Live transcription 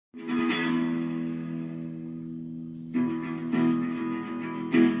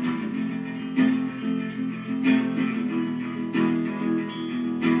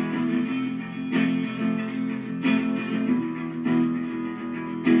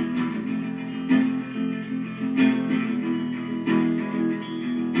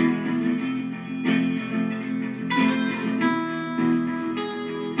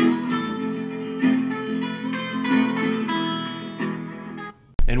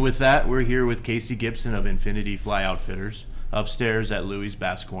And with that, we're here with Casey Gibson of Infinity Fly Outfitters upstairs at Louie's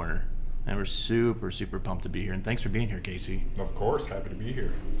Bass Corner. And we're super, super pumped to be here. And thanks for being here, Casey. Of course, happy to be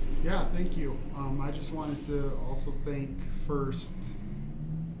here. Yeah, thank you. I just wanted to also thank first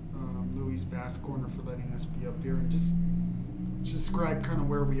Louie's Bass Corner for letting us be up here and just describe kind of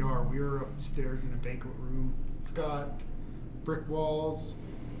where we are. We're upstairs in a banquet room. It's got brick walls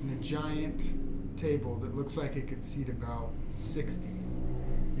and a giant table that looks like it could seat about 60.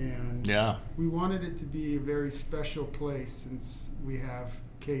 And Yeah. we wanted it to be a very special place since we have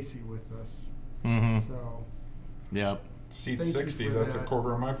Casey with us. Mm-hmm. So, Yep. Seat Thank you 60, for that's that. a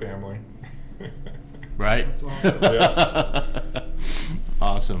quarter of my family. Right? that's awesome. Yeah.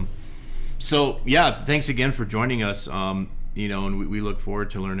 Awesome. So, yeah, thanks again for joining us. And we look forward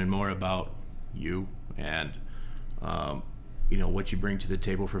to learning more about you and, what you bring to the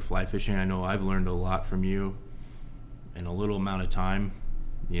table for fly fishing. I know I've learned a lot from you in a little amount of time.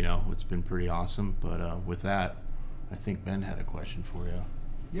 It's been pretty awesome. But with that, I think Ben had a question for you.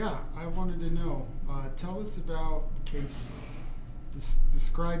 Yeah, I wanted to know. Tell us about Casey.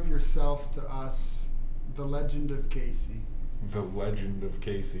 Describe yourself to us, the legend of Casey. The legend of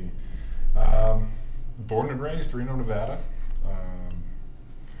Casey. Born and raised Reno, Nevada.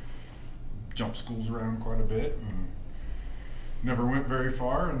 Jumped schools around quite a bit and never went very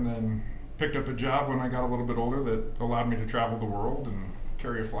far, and then picked up a job when I got a little bit older that allowed me to travel the world and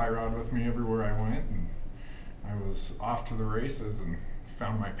carry a fly rod with me everywhere I went. And I was off to the races and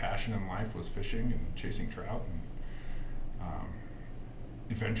found my passion in life was fishing and chasing trout. And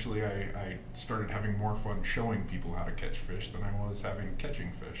eventually I started having more fun showing people how to catch fish than I was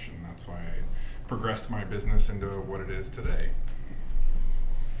catching fish, and that's why I progressed my business into what it is today.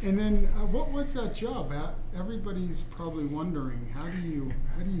 And then, what was that job? Everybody's probably wondering, how do you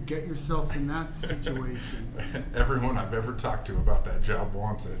get yourself in that situation? Everyone I've ever talked to about that job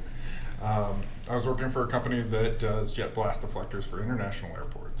wants it. I was working for a company that does jet blast deflectors for international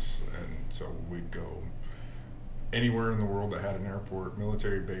airports, and so we'd go anywhere in the world that had an airport,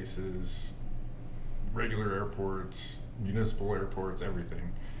 military bases, regular airports, municipal airports,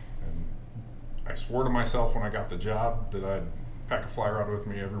 everything. And I swore to myself when I got the job that I'd pack a fly rod with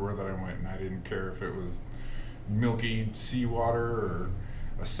me everywhere that I went, and I didn't care if it was milky seawater or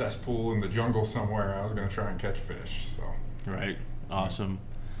a cesspool in the jungle somewhere. I was going to try and catch fish. So Right. Awesome.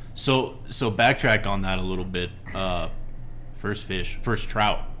 So backtrack on that a little bit. First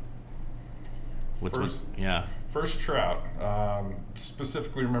trout. First trout.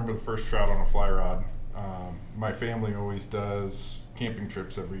 Specifically remember the first trout on a fly rod. My family always does camping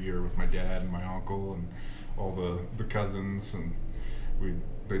trips every year with my dad and my uncle and all the cousins, and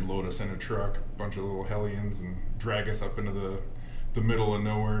they'd load us in a truck, a bunch of little hellions, and drag us up into the middle of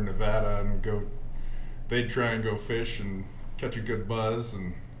nowhere in Nevada and they'd try and go fish and catch a good buzz,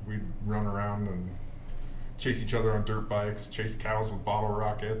 and we'd run around and chase each other on dirt bikes, chase cows with bottle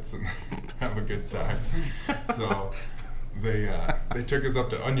rockets, and have a good time. So they took us up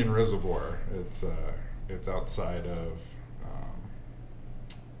to Onion Reservoir. It's outside of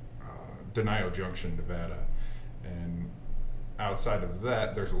Denio Junction, Nevada, and outside of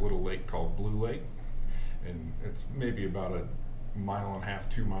that there's a little lake called Blue Lake, and it's maybe about a 1.5 miles,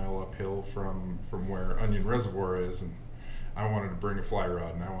 2 miles uphill from where Onion Reservoir is. And I wanted to bring a fly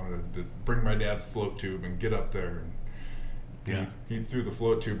rod, and I wanted to bring my dad's float tube and get up there. And he threw the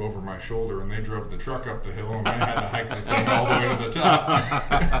float tube over my shoulder, and they drove the truck up the hill, and I had to hike the thing all the way to the top.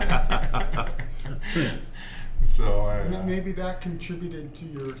 So Maybe that contributed to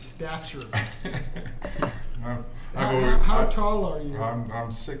your stature. I've How tall are you? I'm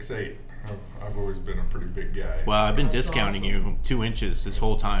 6'8". I've always been a pretty big guy. Well, I've been That's discounting awesome. you 2 inches this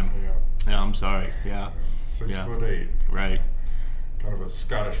whole time. Yeah. Yeah, I'm sorry. Yeah. 6'8". Right. Kind of a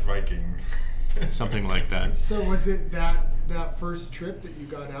Scottish Viking. Something like that. So was it that first trip that you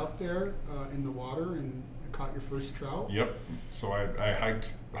got out there in the water and caught your first trout? Yep. So I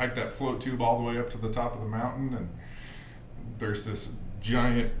hiked that float tube all the way up to the top of the mountain, and there's this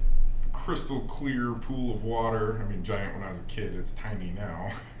giant crystal clear pool of water. I mean, giant when I was a kid. It's tiny now.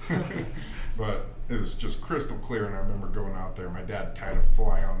 But it was just crystal clear, and I remember going out there. My dad tied a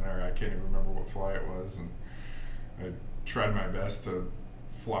fly on there. I can't even remember what fly it was, and I tried my best to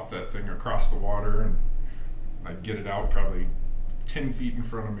flop that thing across the water, and I'd get it out probably 10 feet in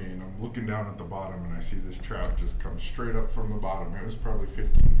front of me, and I'm looking down at the bottom, and I see this trout just come straight up from the bottom. It was probably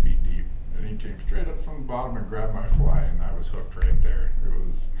 15 feet deep, and he came straight up from the bottom and grabbed my fly, and I was hooked right there. It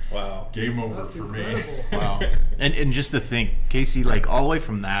was game over. That's for incredible. me. Wow. And just to think, Casey, like all the way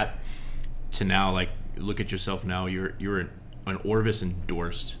from that to now, like look at yourself now. You're an Orvis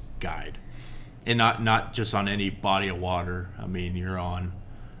endorsed guide, and not just on any body of water. I mean, you're on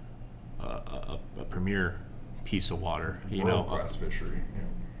a premier piece of water. You know, World-class fishery. Yeah.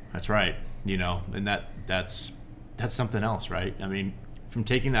 that's right. You know, and that's something else, right? I mean, from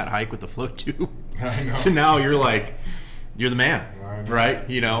taking that hike with the float tube I know. to now you're the man, I know. right?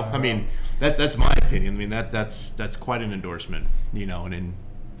 You know, I I mean, know. that's my opinion. I mean, that's quite an endorsement, you know, and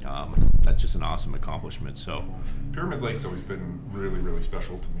that's just an awesome accomplishment. So, Pyramid Lake's always been really, really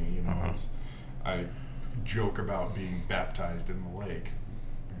special to me. You know, Uh-huh. I joke about being baptized in the lake.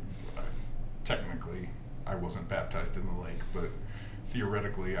 Technically, I wasn't baptized in the lake, but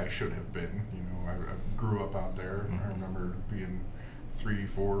theoretically, I should have been. You know, I grew up out there. And I remember being 3,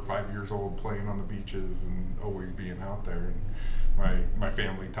 4, 5 years old, playing on the beaches, and always being out there. And my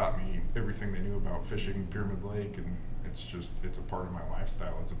family taught me everything they knew about fishing Pyramid Lake, and it's a part of my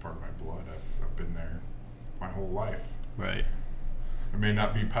lifestyle. It's a part of my blood. I've been there my whole life. right. It may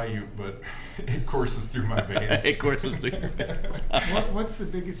not be Paiute, but it courses through my veins. It courses through your veins. What's the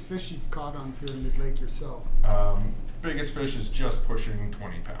biggest fish you've caught on Pyramid Lake yourself? Biggest fish is just pushing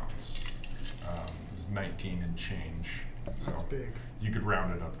 20 pounds. It's 19 and change. So That's big. you could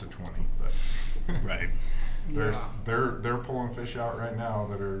round it up to 20, but Right. they're pulling fish out right now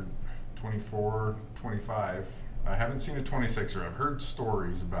that are 24, 25. I haven't seen a 26er. I've heard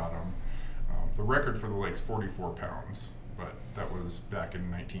stories about them. The record for the lake's 44 pounds, but that was back in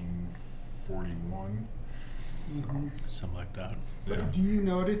 1941. So, Something like that. yeah. Do you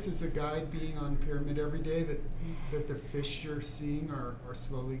notice as a guide being on Pyramid every day that the fish you're seeing are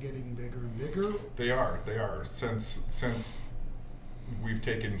slowly getting bigger and bigger? They are. Since we've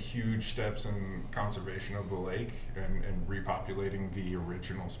taken huge steps in conservation of the lake and repopulating the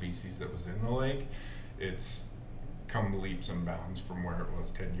original species that was in the lake, it's come leaps and bounds from where it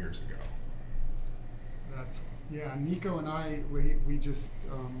was 10 years ago. Nico and I, we just,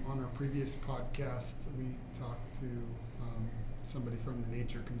 on our previous podcast, we talked to somebody from the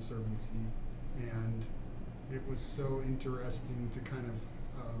Nature Conservancy, and it was so interesting to kind of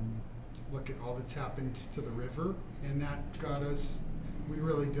look at all that's happened to the river, and that got us, we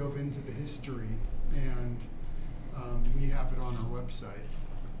really dove into the history, and we have it on our website.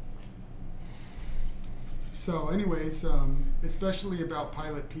 So anyways, especially about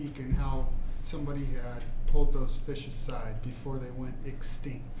Pilot Peak and how somebody had pulled those fish aside before they went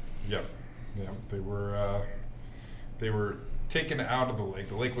extinct. Yep. They were taken out of the lake.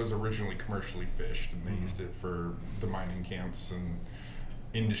 The lake was originally commercially fished, and they used it for the mining camps and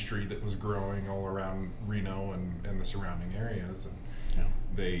industry that was growing all around Reno and the surrounding areas. And Yeah.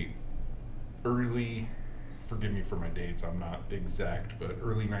 they early, forgive me for my dates, I'm not exact, but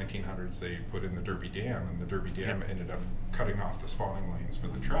early 1900s they put in the Derby Dam, and the Derby Dam ended up cutting off the spawning lanes for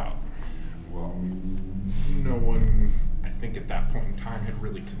the trout. Well, no one, I think at that point in time, had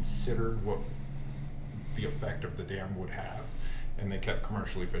really considered what the effect of the dam would have, and they kept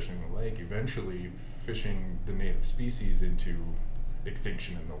commercially fishing the lake, eventually fishing the native species into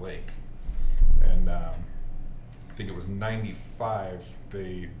extinction in the lake. And I think it was 95,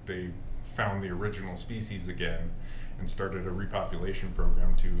 they found the original species again and started a repopulation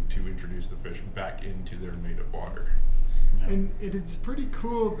program to introduce the fish back into their native water. And it is pretty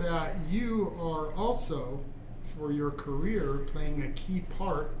cool that you are also, for your career, playing a key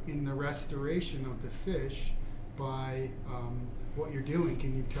part in the restoration of the fish by what you're doing.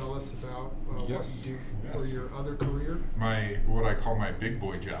 Can you tell us about Yes, what you do yes. for your other career? What I call my big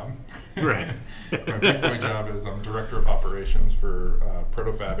boy job. Right. My big boy job is I'm director of operations for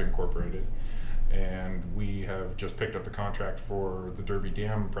Protofab Incorporated, and we have just picked up the contract for the Derby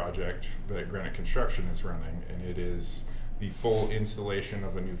Dam project that Granite Construction is running, and it is the full installation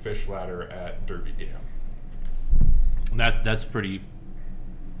of a new fish ladder at Derby Dam.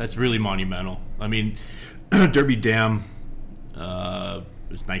 That's really monumental. I mean, Derby Dam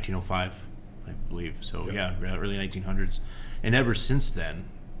was 1905, I believe. So Yep. yeah, early 1900s, and ever since then,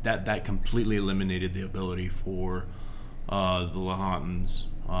 that completely eliminated the ability for the Lahontan's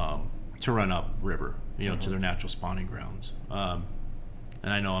to run up river, to their natural spawning grounds.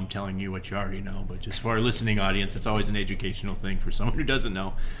 And I know I'm telling you what you already know, but just for our listening audience, it's always an educational thing for someone who doesn't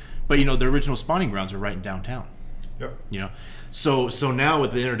know. But the original spawning grounds are right in downtown. Yep. So now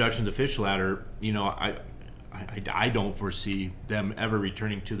with the introduction of the fish ladder, I don't foresee them ever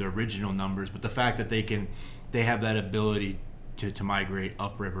returning to their original numbers. But the fact that they have that ability to migrate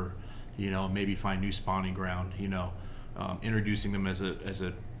upriver, maybe find new spawning ground, introducing them as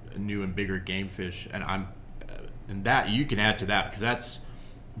a new and bigger game fish, and that you can add to that, because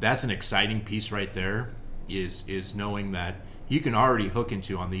that's an exciting piece right there. Is knowing that you can already hook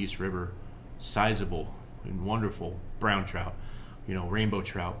into on the East River sizable and wonderful brown trout, rainbow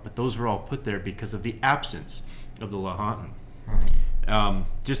trout, but those were all put there because of the absence of the Lahontan.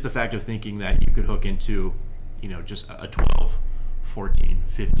 Just the fact of thinking that you could hook into, just a 12, 14,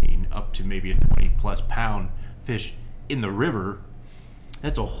 15, up to maybe a 20 plus pound fish in the river,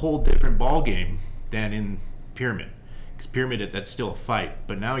 that's a whole different ball game than in pyramid. Because pyramid, that's still a fight,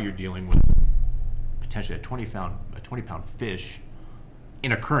 but now you're dealing with potentially a 20 pound fish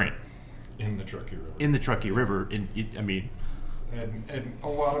in a current in the Truckee River. In the Truckee River, and a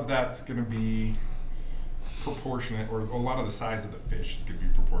lot of that's going to be proportionate, or a lot of the size of the fish is going to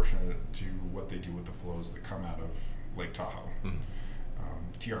be proportionate to what they do with the flows that come out of Lake Tahoe. Mm-hmm.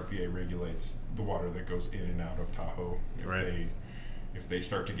 TRPA regulates the water that goes in and out of Tahoe. If they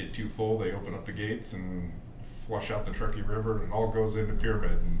start to get too full, they open up the gates and flush out the Truckee River, and it all goes into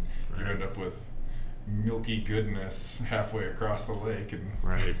Pyramid, and you end up with milky goodness halfway across the lake. And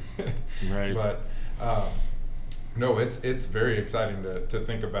right. But no, it's very exciting to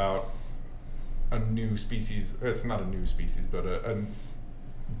think about a new species. It's not a new species, but a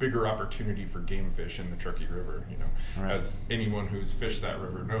bigger opportunity for game fish in the Truckee River. As anyone who's fished that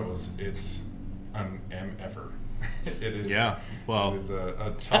river knows, it's an MFer. It is. Yeah. Well, it is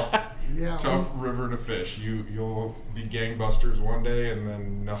a tough river to fish. You'll be gangbusters one day and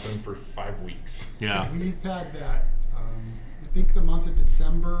then nothing for 5 weeks. Yeah. We've had that. I think the month of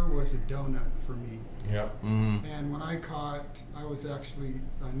December was a donut for me. Yep. Mm-hmm. And when I was actually,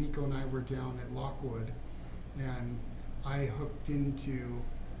 Nico and I were down at Lockwood, and I hooked into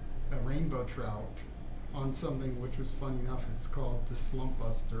a rainbow trout on something which was funny enough. It's called the Slump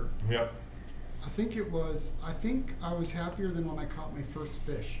Buster. Yep. I think I was happier than when I caught my first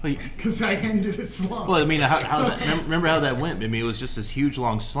fish, Well, because I ended a slump. Well, I mean, remember how that went? I mean, it was just this huge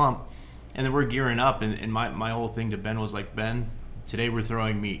long slump, and then we're gearing up, and my whole thing to Ben was like, Ben, today we're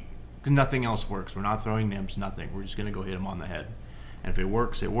throwing meat, because nothing else works. We're not throwing nymphs, nothing. We're just gonna go hit them on the head, and if it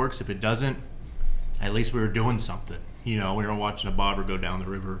works, it works. If it doesn't, at least we were doing something. We were watching a bobber go down the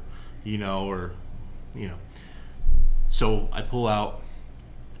river, So I pull out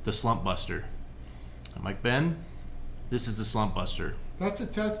the Slump Buster. I'm like, Ben, this is the Slump Buster. That's a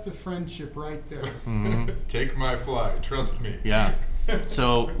test of friendship right there. Mm-hmm. Take my fly, trust me. Yeah.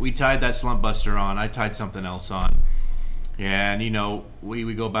 So we tied that Slump Buster on. I tied something else on. And,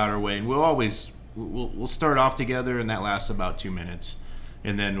 we go about our way. And we'll start off together, and that lasts about 2 minutes.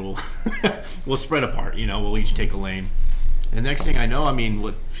 And then we'll spread apart. We'll each take a lane. And the next thing I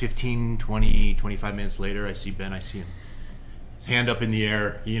know, 15, 20, 25 minutes later, I see Ben. I see him. His hand up in the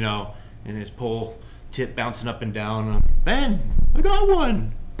air, and his pole tip bouncing up and down. Ben, I got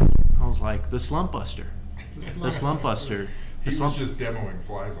one. I was like, the Slump Buster. The Slump Buster. He was just demoing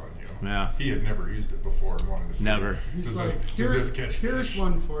flies on you. Yeah. He had never used it before and wanted to see. Never. He's like, does this catch fish? Here's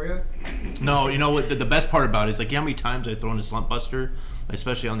one for you. No, what the best part about it is, how many times I've thrown a Slump Buster,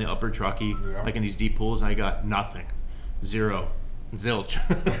 especially on the upper Truckee, like in these deep pools, and I got nothing. Zero. Zilch.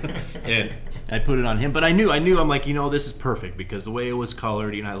 And I put it on him, but I knew I'm like, this is perfect, because the way it was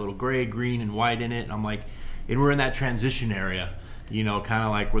colored, had a little gray, green, and white in it, and I'm like, and we're in that transition area, kind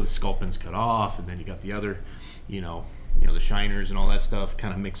of like where the sculpins cut off, and then you got the other, the shiners and all that stuff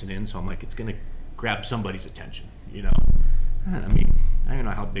kind of mixing in, so I'm like, it's gonna grab somebody's attention, And I don't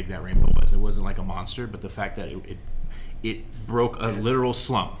know how big that rainbow was. It wasn't like a monster, but the fact that it broke a literal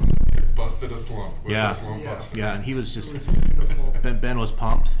slump. It busted a slump with a Slump Buster. Yeah, and he was just, beautiful. Ben was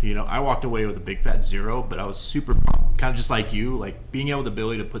pumped. I walked away with a big fat 0, but I was super pumped. Kind of just like you, like being able the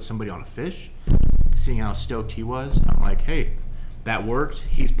ability to put somebody on a fish, seeing how stoked he was. I'm like, hey, that worked.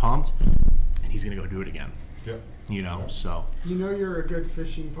 He's pumped, and he's going to go do it again. Yep. So. You're a good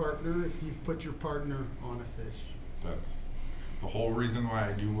fishing partner if you've put your partner on a fish. That's the whole reason why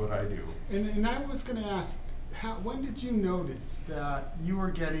I do what I do. And I was going to ask, when did you notice that you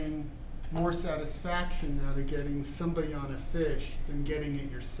were getting more satisfaction out of getting somebody on a fish than getting it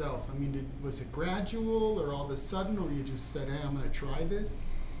yourself? Was it gradual, or all of a sudden, or you just said, hey, I'm going to try this?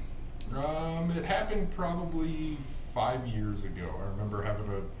 It happened probably 5 years ago. I remember having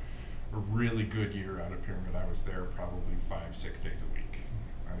a really good year out of Pyramid. I was there probably 5-6 days a week.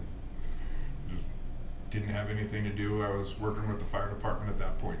 I just didn't have anything to do. I was working with the fire department at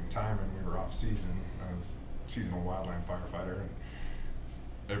that point in time, and we were off season. I was seasonal wildland firefighter, and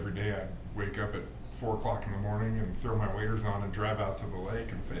every day I'd wake up at 4 o'clock in the morning and throw my waders on and drive out to the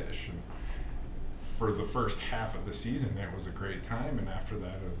lake and fish. And for the first half of the season, it was a great time, and after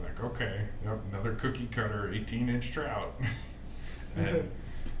that it was like, okay, another cookie cutter 18-inch trout. And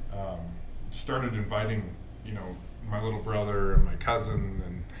started inviting my little brother and my cousin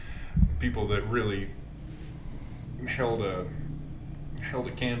and people that really held a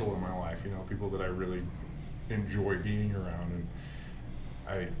candle in my life, people that I really enjoy being around. And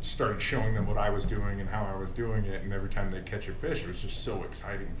I started showing them what I was doing and how I was doing it, and every time they'd catch a fish, it was just so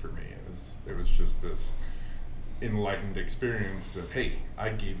exciting for me. It was just this enlightened experience of, hey, I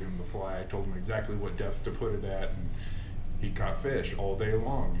gave him the fly, I told him exactly what depth to put it at, and he caught fish all day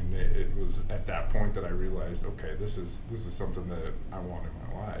long. And it was at that point that I realized, okay, this is something that I want in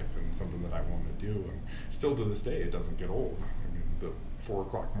my life and something that I want to do. And still to this day, it doesn't get old. I mean, the 4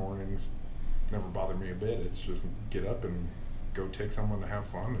 o'clock mornings never bother me a bit. It's just get up and go take someone to have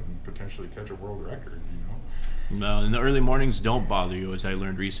fun and potentially catch a world record, No, and the early mornings don't bother you, as I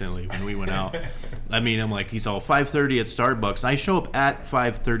learned recently when we went out. I mean, I'm like, he's all 5:30 at Starbucks. I show up at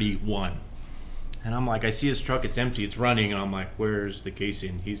 5:31. And I'm like, I see his truck, it's empty, it's running, and I'm like, where's the Casey?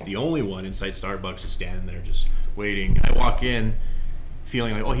 And he's the only one inside Starbucks just standing there just waiting. I walk in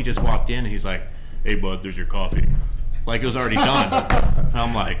feeling like, oh, he just walked in, and he's like, hey, bud, there's your coffee. Like it was already done. And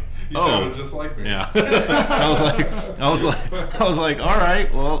I'm like, You sounded just like me. Yeah. I was like, all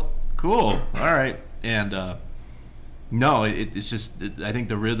right, well, cool, all right. And no, it's just, I think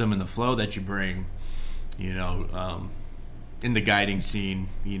the rhythm and the flow that you bring, in the guiding scene,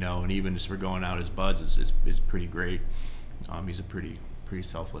 and even just for going out as buds is pretty great. He's a pretty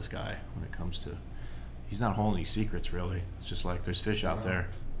selfless guy when it comes to. He's not holding any secrets really. It's just like there's fish out there.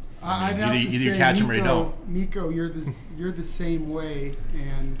 I'd have to either say, you catch them or you don't. Nico, you're the same way,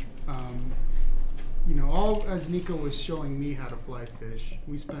 and all as Nico was showing me how to fly fish,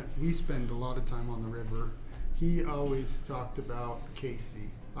 we spend a lot of time on the river. He always talked about Casey.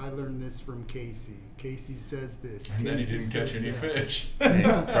 I learned this from Casey. Casey says this. And then he didn't catch any fish.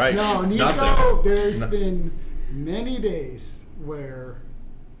 Right. No, Nico, Nothing. there's been many days where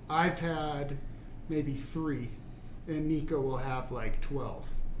I've had maybe 3, and Nico will have like 12.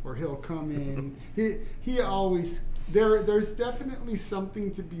 Or he'll come in. He always there's definitely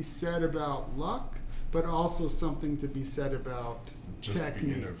something to be said about luck, but also something to be said about Just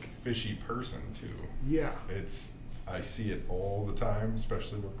technique. being a fishy person too. Yeah. I see it all the time,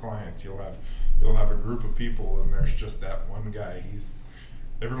 especially with clients. You'll have a group of people, and there's just that one guy.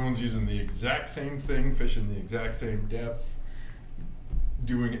 Everyone's using the exact same thing, fishing the exact same depth,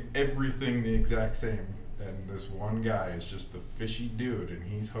 doing everything the exact same. And this one guy is just the fishy dude, and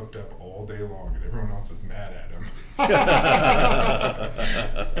he's hooked up all day long, and everyone else is mad at him.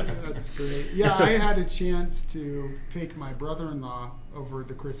 That's great. Yeah, I had a chance to take my brother-in-law over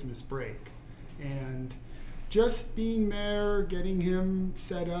the Christmas break, and just being there, getting him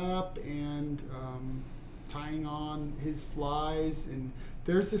set up, and tying on his flies, and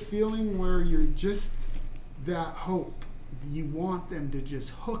there's a feeling where you're just that hope. You want them to just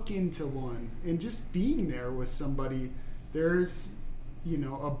hook into one, and just being there with somebody, there's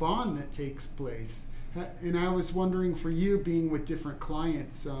a bond that takes place. And I was wondering, for you being with different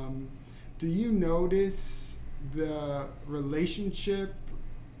clients, do you notice the relationship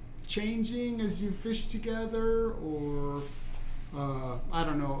changing as you fish together, or I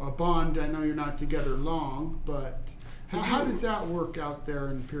don't know, a bond? I know you're not together long, but how does that work out there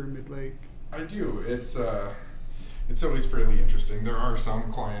in Pyramid Lake? I do. It's always fairly interesting. There are some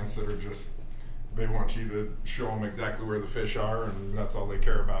clients that are just, they want you to show them exactly where the fish are, and that's all they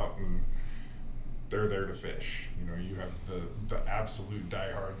care about, and they're there to fish. You have the absolute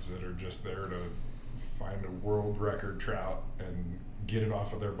diehards that are just there to find a world record trout and get it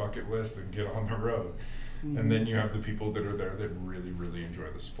off of their bucket list and get on the road. Mm-hmm. And then you have the people that are there that really, really enjoy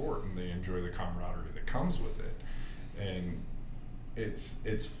the sport, and they enjoy the camaraderie that comes with it. And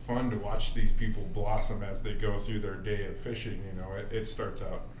it's fun to watch these people blossom as they go through their day of fishing. It starts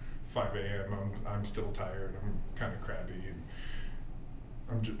out 5 a.m. I'm still tired. I'm kind of crabby,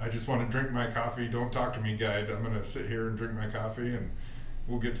 and I just want to drink my coffee. Don't talk to me, guide. I'm gonna sit here and drink my coffee, and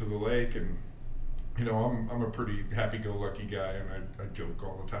we'll get to the lake. And I'm a pretty happy-go-lucky guy, and I joke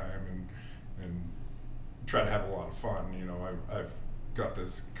all the time and try to have a lot of fun. I've got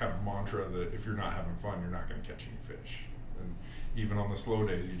this kind of mantra that if you're not having fun, you're not going to catch any fish. And even on the slow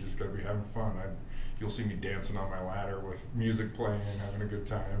days, you just got to be having fun. You'll see me dancing on my ladder with music playing, having a good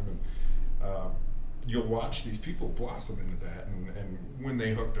time, and you'll watch these people blossom into that. And when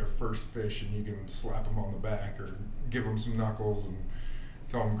they hook their first fish, and you can slap them on the back or give them some knuckles and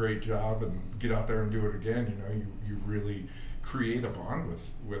tell them great job, and get out there and do it again. You really create a bond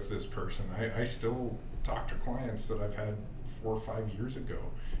with this person. I still talk to clients that I've had 4 or 5 years ago,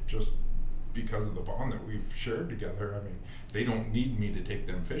 just because of the bond that we've shared together. I mean, they don't need me to take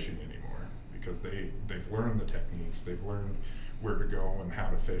them fishing anymore, because they've learned the techniques, they've learned where to go and how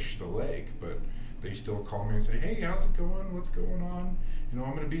to fish the lake, but they still call me and say, hey, how's it going? What's going on? I'm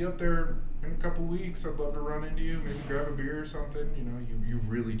going to be up there in a couple weeks. I'd love to run into you, maybe grab a beer or something. You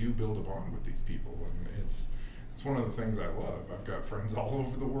really do build a bond with these people, and it's it's one of the things I love. I've got friends all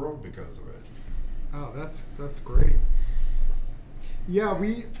over the world because of it. Oh, that's great. Yeah,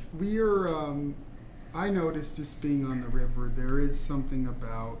 we are. I noticed just being on the river, there is something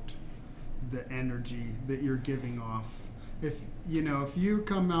about the energy that you're giving off. If you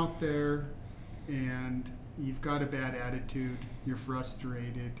come out there and you've got a bad attitude, you're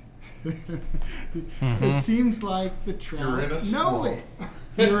frustrated. It seems like the trout. You're in a slump.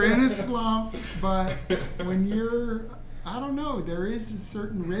 You're in a slump, but when you're, I don't know, there is a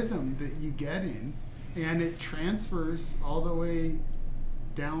certain rhythm that you get in, and it transfers all the way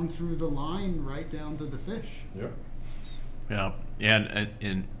down through the line, right down to the fish. Yep. Yeah,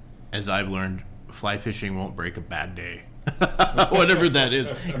 and as I've learned, fly fishing won't break a bad day. Whatever that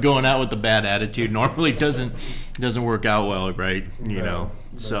is, going out with a bad attitude normally doesn't work out well, right? No.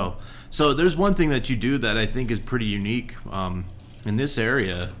 So there's one thing that you do that I think is pretty unique in this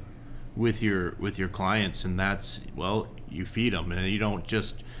area with your clients, and that's, well, you feed them, and you don't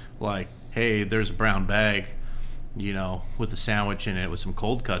just like, hey, there's a brown bag, with a sandwich in it with some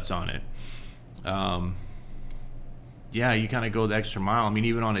cold cuts on it. Yeah, you kind of go the extra mile. I mean,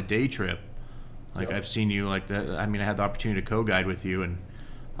 even on a day trip, like, yep. I've seen you like that. I mean, I had the opportunity to co-guide with you, and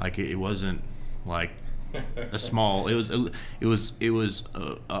like it wasn't like a small. It was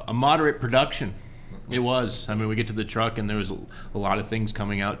a moderate production. It was. I mean, we get to the truck and there was a lot of things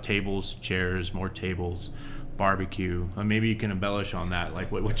coming out: tables, chairs, more tables, barbecue. Maybe you can embellish on that,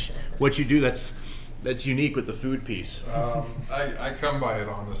 like what you do. That's unique with the food piece. I come by it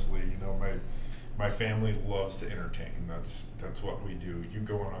honestly. My family loves to entertain. That's what we do. You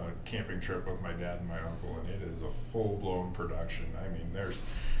go on a camping trip with my dad and my uncle, and it is a full-blown production. I mean, there's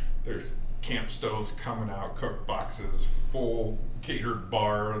camp stoves coming out, cook boxes, full catered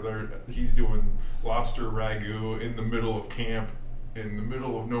bar. He's doing lobster ragu in the middle of camp, in the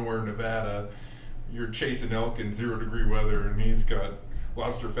middle of nowhere, Nevada. You're chasing elk in 0-degree weather, and he's got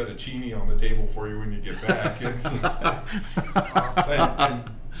lobster fettuccine on the table for you when you get back. It's awesome.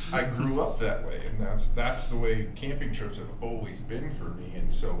 I grew up that way, and that's the way camping trips have always been for me,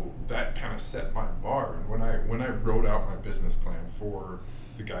 and so that kind of set my bar. And when I wrote out my business plan for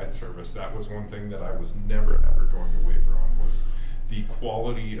the guide service, that was one thing that I was never ever going to waver on, was the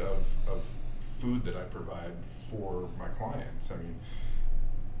quality of food that I provide for my clients. I mean,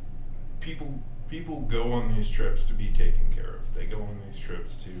 people go on these trips to be taken care of. They go on these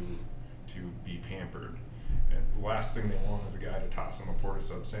trips to be pampered. And the last thing they want is a guy to toss them a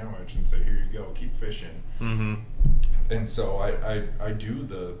porta-sub sandwich and say, "Here you go, keep fishing." Mm-hmm. And so I do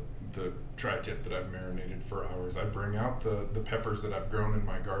the tri-tip that I've marinated for hours. I bring out the peppers that I've grown in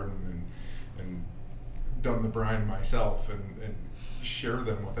my garden and done the brine myself and share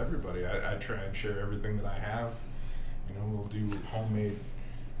them with everybody. I try and share everything that I have. We'll do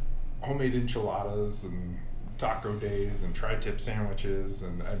homemade enchiladas and taco days and tri-tip sandwiches,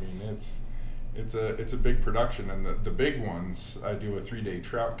 and I mean it's a big production. And the big ones, I do a 3-day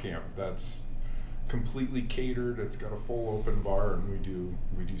trout camp that's completely catered. It's got a full open bar, and we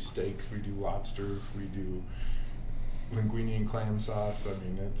do steaks, we do lobsters, we do linguine and clam sauce. I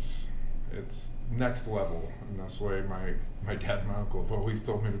mean, it's next level, and that's the way my dad and my uncle have always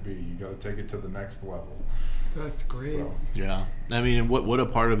told me to be. You got to take it to the next level. That's great. So. Yeah, I mean, what a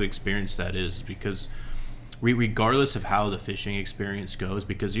part of the experience that is, because regardless of how the fishing experience goes,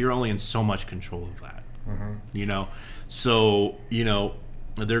 because you're only in so much control of that. Mm-hmm. So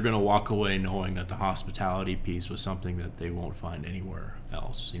they're going to walk away knowing that the hospitality piece was something that they won't find anywhere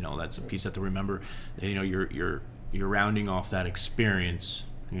else. That's a piece that to remember. You're rounding off that experience,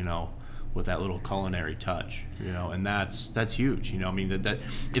 with that little culinary touch, and that's huge. I mean, that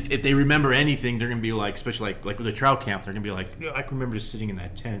if they remember anything, they're gonna be like, especially like with a trout camp, they're gonna be like, I can remember just sitting in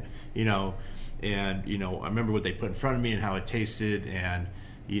that tent, and I remember what they put in front of me and how it tasted, and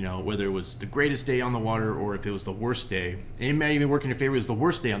whether it was the greatest day on the water or if it was the worst day. And it may even work in your favor. It was the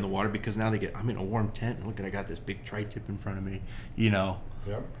worst day on the water because now I'm in a warm tent, and look, I got this big tri-tip in front of me. Yep.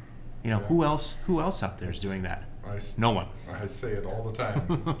 Who else out there is doing that? No one. I say it all the time.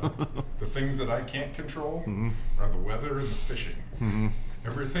 The things that I can't control mm-hmm. are the weather and the fishing. Mm-hmm.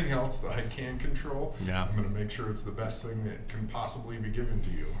 Everything else that I can control, I'm going to make sure it's the best thing that can possibly be given to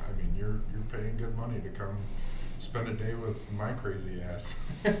you. I mean, you're paying good money to come spend a day with my crazy ass.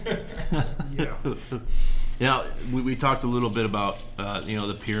 Yeah. Yeah, we talked a little bit about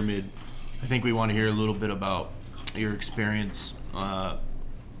the pyramid. I think we want to hear a little bit about your experience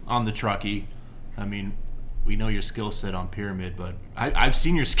on the Truckee. I mean, we know your skill set on pyramid, but I've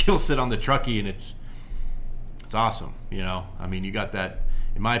seen your skill set on the Truckee, and it's awesome. I mean, you got that.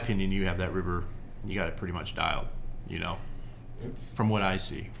 In my opinion, you have that river. You got it pretty much dialed. It's from what I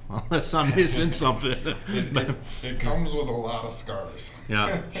see, unless I'm missing something. it comes with a lot of scars.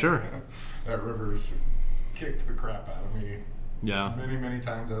 Yeah, sure. That river's kicked the crap out of me. Yeah. Many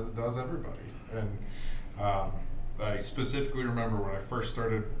times, as it does everybody. And I specifically remember when I first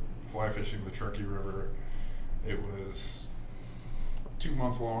started fly fishing the Truckee River, it was a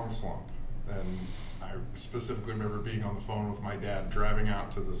 2-month-long slump. And I specifically remember being on the phone with my dad, driving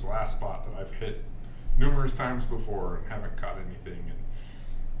out to this last spot that I've hit numerous times before and haven't caught anything. And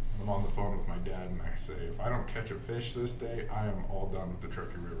I'm on the phone with my dad, and I say, if I don't catch a fish this day, I am all done with the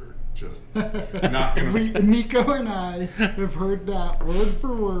Truckee River. Just not gonna. Nico and I have heard that word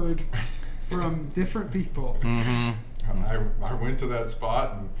for word from different people. Mm-hmm. I went to that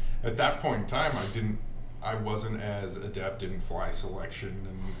spot, and at that point in time, I wasn't as adept in fly selection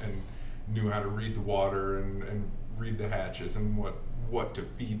and knew how to read the water and read the hatches and what to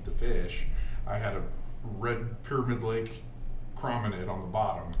feed the fish. I had a red Pyramid Lake Chrominid on the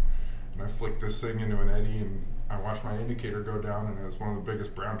bottom, and I flicked this thing into an eddy, and I watched my indicator go down, and it was one of the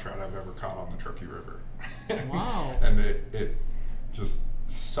biggest brown trout I've ever caught on the Truckee River. Wow. And it just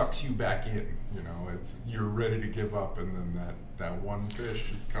sucks you back in, you're ready to give up, and then that one fish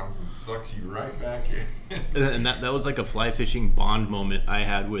just comes and sucks you right back in. And that was like a fly fishing bond moment I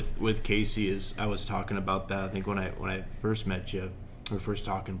had with Casey. As I was talking about that, I think when I first met you, we were first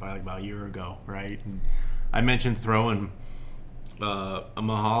talking about a year ago, right? And I mentioned throwing a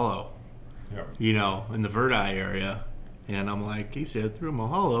mahalo, Yep. in the Verdi area, and I'm like, Casey, I threw a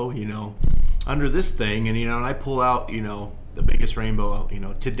mahalo, under this thing, and and I pull out, the biggest rainbow,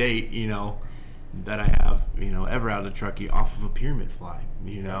 to date, that I have, ever out of the Truckee off of a pyramid fly,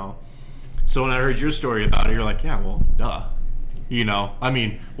 So when I heard your story about it, you're like, yeah, well, duh,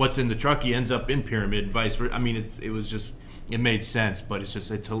 what's in the Truckee ends up in pyramid, and vice versa. It made sense, but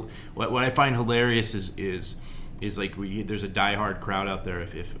what I find hilarious is like there's a diehard crowd out there.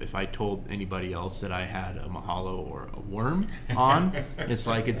 If I told anybody else that I had a mahalo or a worm on, it's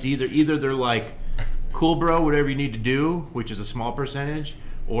like it's either they're like, cool, bro, whatever you need to do, which is a small percentage,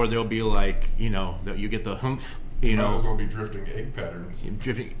 or they'll be like, that you get the humph, Might as well be drifting egg patterns.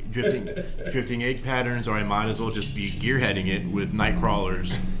 drifting egg patterns, or I might as well just be gearheading it with night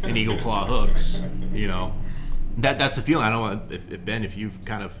crawlers and eagle claw hooks, That's the feeling. I don't know if Ben, if you've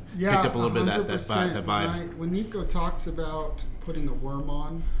kind of picked up a little bit of that vibe. When Nico talks about putting a worm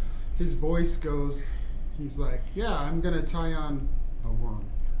on, his voice goes, he's like, yeah, I'm going to tie on a worm.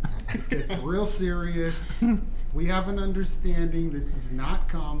 It's real serious. We have an understanding. This is not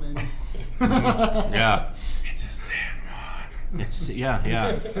common. Yeah. It's a San Juan.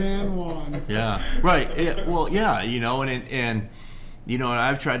 It's San Juan. Yeah. Right. Well, yeah, and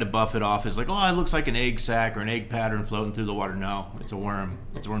I've tried to buff it off as like, oh, it looks like an egg sac or an egg pattern floating through the water. No, it's a worm.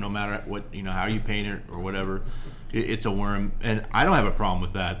 It's a worm no matter what, how you paint it or whatever. It's a worm. And I don't have a problem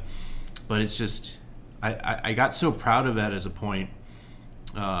with that. But it's just, I got so proud of that as a point.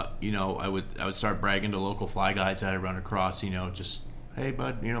 I would start bragging to local fly guides that I run across, just, hey,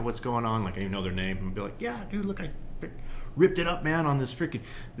 bud, what's going on? Like, I even know their name. And be like, yeah, dude, look, I ripped it up, man, on the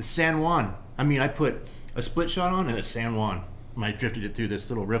San Juan. I put a split shot on and a San Juan. And I drifted it through this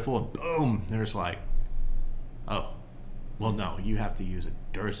little riffle, and boom, there's like, oh, well, no, you have to use a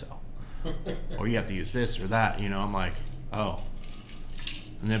Duracell. Or you have to use this or that, I'm like, oh.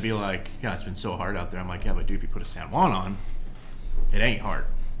 And they'd be like, yeah, it's been so hard out there. I'm like, yeah, but dude, if you put a San Juan on, it ain't hard,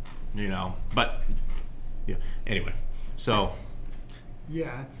 But, yeah, anyway, so.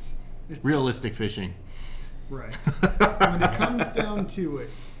 Yeah, it's realistic fishing. Right. When it comes down to it,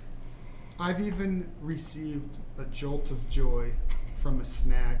 I've even received a jolt of joy from a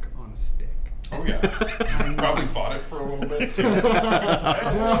snag on a stick. Oh yeah, you probably fought it for a little bit too.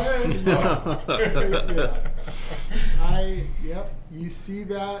 Yep. You see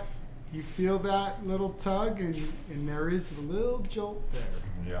that, you feel that little tug, and there is a little jolt there.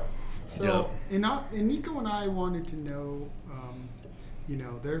 Yeah. So, and Nico and I wanted to know,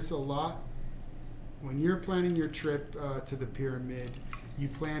 there's a lot. When you're planning your trip to the pyramid, you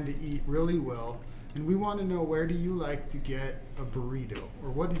plan to eat really well, and we want to know, where do you like to get a burrito, or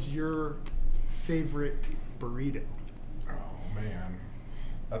what is your favorite burrito? Oh man,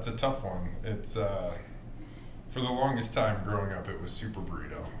 that's a tough one. It's for the longest time growing up, it was Super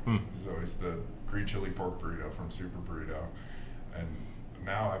Burrito. It was always the green chili pork burrito from Super Burrito, and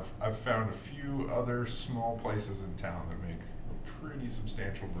now I've found a few other small places in town that make a pretty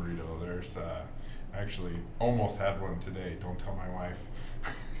substantial burrito. There's I actually almost had one today. Don't tell my wife.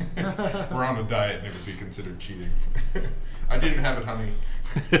 We're on a diet and it would be considered cheating. I didn't have it, honey.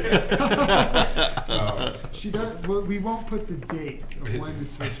 She does. Well, we won't put the date of when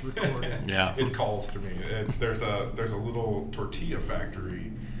this was recorded. Yeah. It calls to me. There's a little tortilla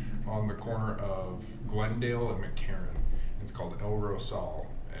factory on the corner of Glendale and McCarran. It's called El Rosal,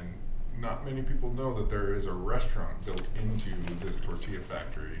 and not many people know that there is a restaurant built into this tortilla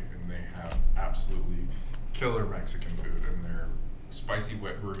factory, and they have absolutely killer Mexican food, and their spicy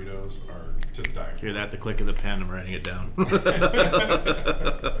wet burritos are to die for. Hear that? The click of the pen. I'm writing it down.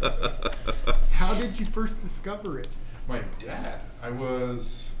 How did you first discover it? My dad. I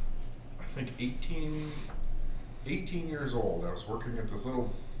was, I think, 18 years old. I was working at this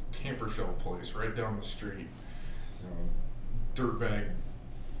little camper shell place right down the street.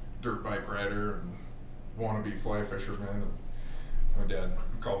 Dirt bike rider, and wannabe fly fisherman. And my dad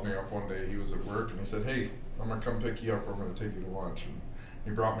called me up one day. He was at work, and he said, "Hey, I'm gonna come pick you up. I'm gonna take you to lunch." And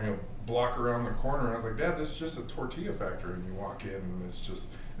he brought me a block around the corner, and I was like, "Dad, this is just a tortilla factory." And you walk in, and it's just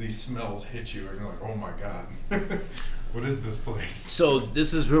these smells hit you, and you're like, "Oh my God, what is this place?" So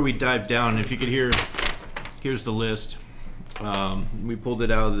this is where we dive down. If you could hear, here's the list. We pulled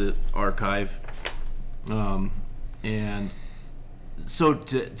it out of the archive, and so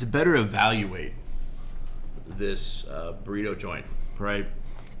to better evaluate this burrito joint, right?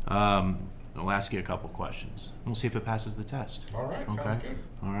 I'll ask you a couple questions. We'll see if it passes the test. All right, sounds good.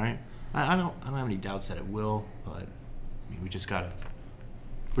 All right. I don't have any doubts that it will, but I mean, we're just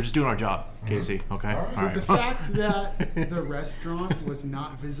doing our job, Casey. Okay. All right. The fact that the restaurant was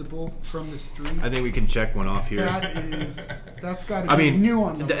not visible from the street. I think we can check one off here. That's got to be new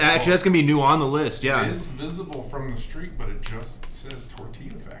on the list. Actually, that's gonna be new on the list. Yeah. It is visible from the street, but it just says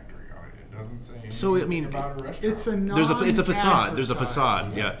Tortilla Factory on it. It doesn't say anything So, I mean, about a restaurant. It's a It's a facade. There's a facade.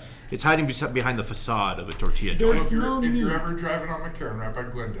 non-advertised. Yeah. It's hiding behind the facade of a tortilla So joint. There's no if you're need. ever driving on McCarran right by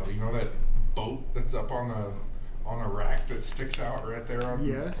Glendale, you know that boat that's up on a rack that sticks out right there on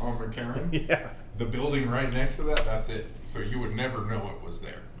Yes. on McCarran? Yeah. The building right next to that, that's it. So you would never know it was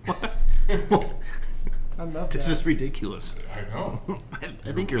there. I love This that. is ridiculous. I know.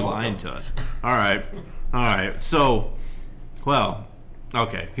 I think you're welcome. lying to us. All right. All right. So, well,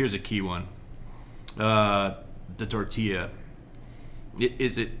 okay. Here's a key one. The tortilla.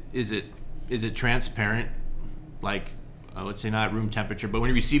 Is it transparent? Like, I would say not room temperature, but when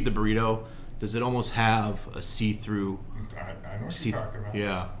you receive the burrito, does it almost have a see-through? I know what you're talking about.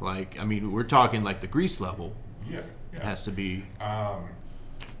 Yeah. Like, I mean, we're talking like the grease level. Yeah. It has to be.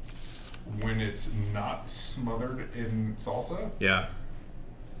 When it's not smothered in salsa, Yeah.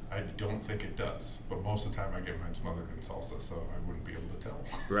 I don't think it does. But most of the time I get mine smothered in salsa, so I wouldn't be able to tell.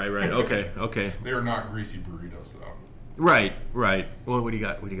 Right. Okay. They are not greasy burritos, though. Right. Well, what do you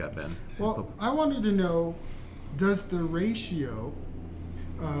got, Ben? Well, I wanted to know, does the ratio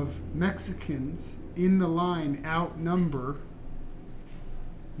of Mexicans in the line outnumber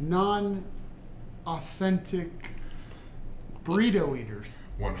non-authentic burrito eaters?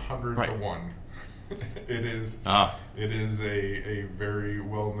 100 Right. to 1. It is. Ah. It is a very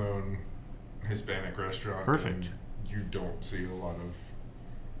well-known Hispanic restaurant. Perfect. And you don't see a lot of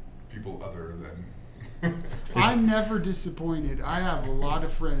people other than. I'm never disappointed. I have a lot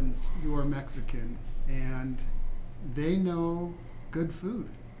of friends who are Mexican, and they know good food.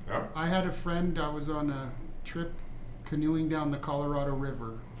 Yep. I had a friend, I was on a trip canoeing down the Colorado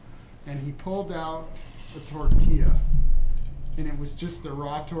River, and he pulled out a tortilla, and it was just a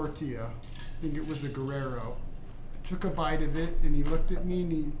raw tortilla. I think it was a Guerrero. I took a bite of it, and he looked at me,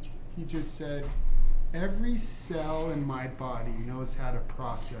 and he just said, "Every cell in my body knows how to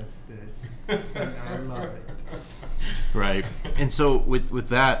process this, and I love it." Right. And so with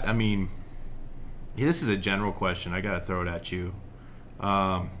that, I mean, this is a general question. I got to throw it at you.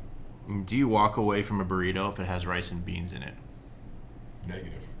 Do you walk away from a burrito if it has rice and beans in it?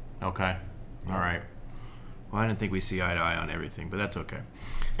 Negative. Okay. All right. Well, I didn't think we see eye to eye on everything, but that's okay.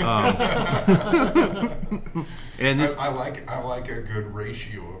 And this, I like a good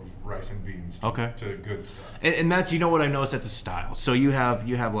ratio of rice and beans to, Okay. to good stuff. and that's, you know what I noticed, that's a style. So you have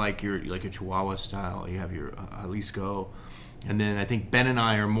like your Chihuahua style, you have your Jalisco, and then I think Ben and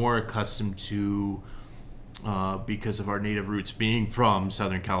I are more accustomed to, because of our native roots being from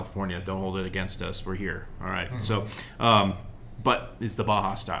Southern California. Don't hold it against us. We're here. All right. Mm-hmm. So, but it's the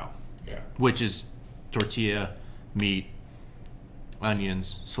Baja style, Yeah. which is tortilla, meat,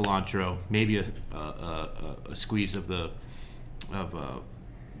 onions, cilantro, maybe a squeeze of the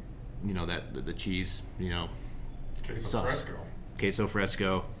cheese, Queso Sauce. fresco. queso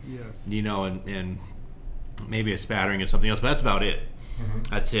fresco, Yes. and maybe a spattering of something else, but that's about it. Mm-hmm.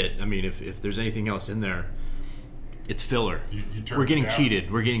 That's it. I mean, if there's anything else in there, it's filler. You turn We're it getting down.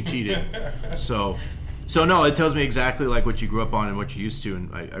 cheated. We're getting cheated. So no, it tells me exactly like what you grew up on and what you used to,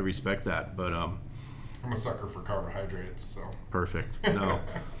 and I respect that. But I'm a sucker for carbohydrates, so. perfect. No,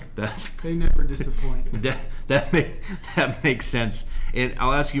 that They never disappoint. that makes sense. And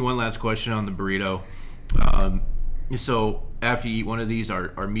I'll ask you one last question on the burrito. So after you eat one of these,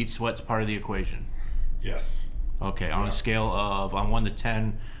 are meat sweats part of the equation? Yes. Okay, on a scale of 1 to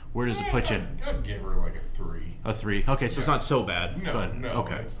 10, where does it put you? I'd give her like a 3. A 3. Okay, so it's not so bad. No, but, no.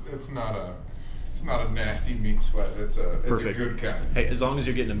 Okay. It's not a nasty meat sweat. It's a Perfect. good kind. Hey, as long as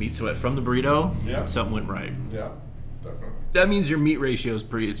you're getting a meat sweat from the burrito, Yeah. something went right. Yeah, definitely. That means your meat ratio is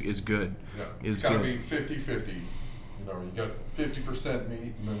is good. Yeah. Is It's gotta good. be 50-50. You got 50%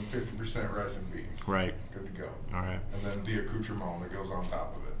 meat and then 50% rice and beans. Right. Good to go. All right. And then the accoutrement that goes on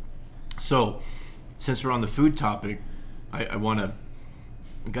top of it. So, since we're on the food topic, I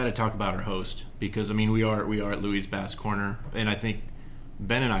got to talk about our host, because I mean we are at Louis Bass Corner, and I think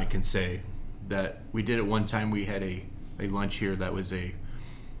Ben and I can say that we did it one time. We had a lunch here that was a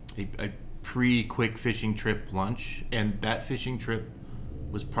pre-quick fishing trip lunch, and that fishing trip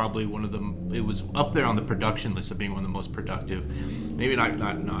was probably one of the, it was up there on the production list of being one of the most productive, maybe not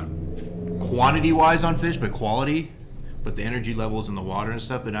quantity wise on fish, but quality, but the energy levels in the water and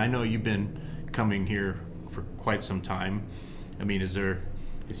stuff. And I know you've been coming here for quite some time. I mean, do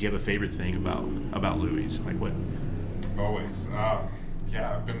you have a favorite thing about Louis? Like what? Always.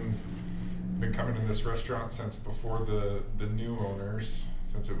 Yeah, I've been coming to this restaurant since before the new owners,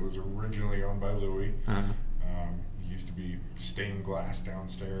 since it was originally owned by Louis. Uh-huh. It used to be stained glass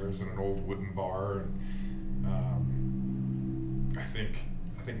downstairs and an old wooden bar. And I think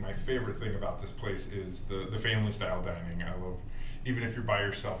my favorite thing about this place is the family style dining. I love, even if you're by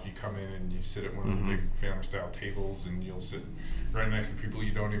yourself, you come in and you sit at one of the big family style tables, and you'll sit right next to people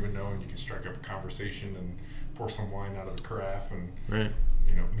you don't even know, and you can strike up a conversation and pour some wine out of the carafe, and Right.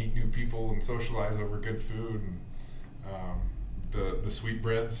 meet new people and socialize over good food. And the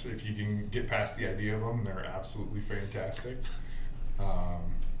sweetbreads, if you can get past the idea of them, they're absolutely fantastic.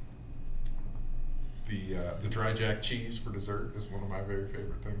 The dry jack cheese for dessert is one of my very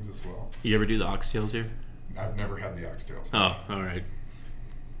favorite things as well. You ever do the oxtails here? I've never had the oxtails. Oh, all right.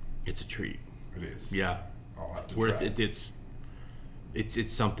 It's a treat. It is. Yeah. I'll have to Worth try. it.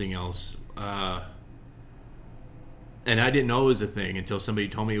 It's something else. And I didn't know it was a thing until somebody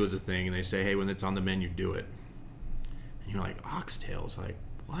told me it was a thing, and they say, hey, when it's on the menu, do it. And you're like, oxtails? Like,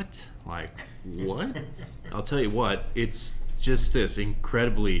 what? Like, what? I'll tell you what, it's just this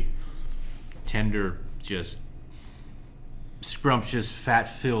incredibly tender, just scrumptious,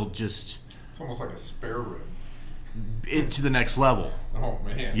 fat-filled, just It's almost like a spare rib. it to the next level. Oh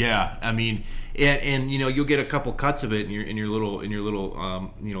man. Yeah, I mean, and you'll get a couple cuts of it in your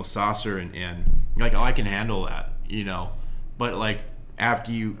little saucer, and you're like, oh, I can handle that, but like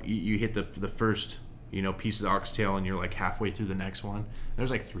after you hit the first piece of oxtail, and you're like halfway through the next one, there's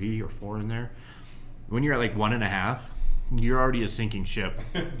like 3 or 4 in there. When you're at like 1.5, you're already a sinking ship.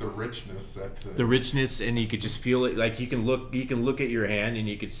 The richness, that's it. The richness, and you could just feel it. Like you can look at your hand, and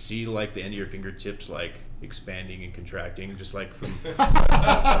you could see like the end of your fingertips like expanding and contracting, just like from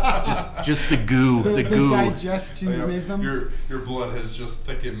just the goo, the goo. digestion Yeah, rhythm. your blood has just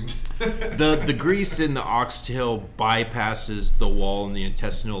thickened. The grease in the oxtail bypasses the wall and the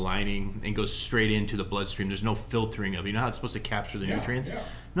intestinal lining and goes straight into the bloodstream. There's no filtering of it. You know how it's supposed to capture the Yeah, nutrients? yeah.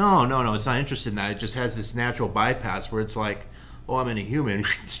 No, it's not interested in that. It just has this natural bypass where it's like, oh, I'm in a human,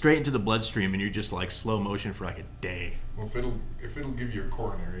 straight into the bloodstream, and you're just like slow motion for like a day. Well, if it'll give you a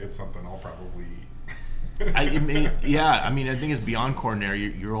coronary, it's something I'll probably eat. I think it's beyond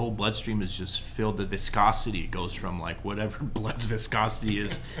coronary. Your whole bloodstream is just filled. The viscosity goes from like whatever blood's viscosity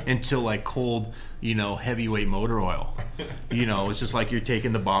is until like cold, heavyweight motor oil. It's just like you're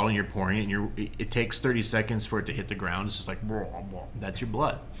taking the bottle and you're pouring it, and it takes 30 seconds for it to hit the ground. It's just like, that's your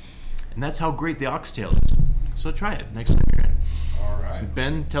blood, and that's how great the oxtail is. So try it next time you're in. All right.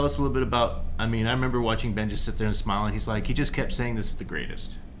 Ben, tell us a little bit about. I remember watching Ben just sit there and smile, and he just kept saying, "This is the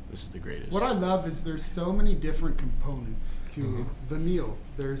greatest. This is the greatest." What I love is there's so many different components to the meal.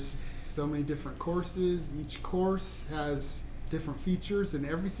 There's so many different courses. Each course has different features, and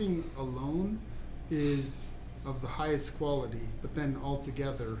everything alone is of the highest quality. But then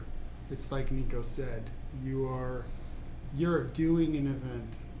altogether, it's like Nico said, you're doing an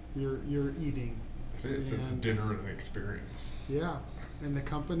event. You're eating. It is. It's And- dinner and an experience. Yeah, and the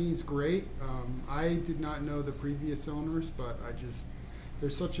company's great. I did not know the previous owners, but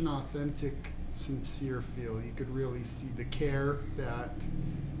there's such an authentic, sincere feel. You could really see the care that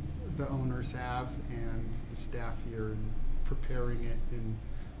the owners have and the staff here in preparing it. And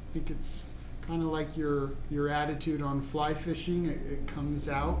I think it's kind of like your attitude on fly fishing. It comes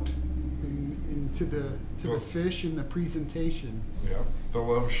out into the fish and the presentation. Yeah, the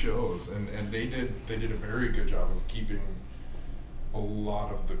love shows, and they did a very good job of keeping a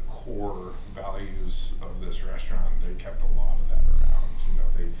lot of the core values of this restaurant. They kept a lot of that around. You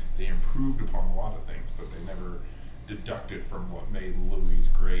know, they improved upon a lot of things, but they never deducted from what made Louie's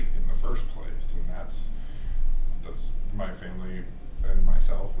great in the first place. And that's my family and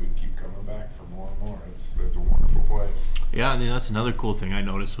myself. We keep coming back for more and more. It's a wonderful place. Yeah, and that's another cool thing I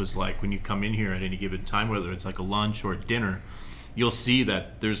noticed was like when you come in here at any given time, whether it's like a lunch or a dinner, you'll see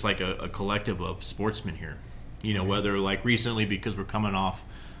that there's like a collective of sportsmen here. You know, whether like recently because we're coming off,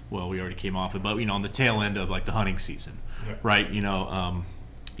 well, we already came off it, but you know, on the tail end of like the hunting season, right? You know,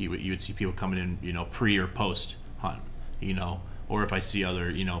 you would see people coming in, you know, pre or post hunt, you know, or if I see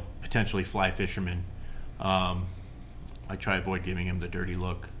other, you know, potentially fly fishermen, I try to avoid giving him the dirty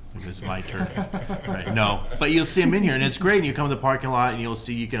look. This is my turf, right? No, but you'll see them in here, and it's great. And you come to the parking lot, and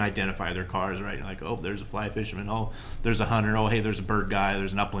you can identify their cars, right? You're like, oh, there's a fly fisherman. Oh, there's a hunter. Oh, hey, there's a bird guy.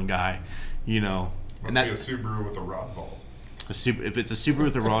 There's an upland guy. You know, must be a Subaru with a rod vault. If it's a Subaru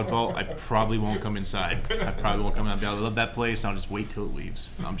with a rod vault, I probably won't come inside. I probably won't come out. I love that place. I'll just wait till it leaves.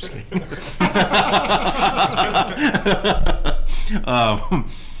 No, I'm just kidding.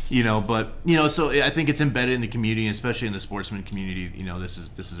 You know, but you know, so I think it's embedded in the community, especially in the sportsman community. You know, this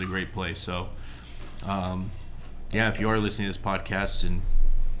is a great place. So, yeah, if you are listening to this podcast and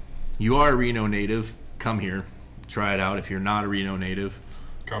you are a Reno native, come here, try it out. If you're not a Reno native,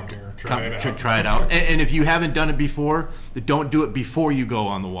 come here, try it out. Try it out. And if you haven't done it before, don't do it before you go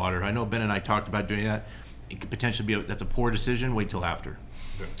on the water. I know Ben and I talked about doing that. It could potentially be that's a poor decision. Wait till after.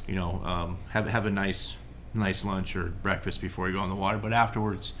 Yeah. You know, have a nice lunch or breakfast before you go on the water, but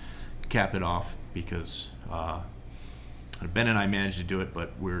afterwards cap it off because Ben and I managed to do it,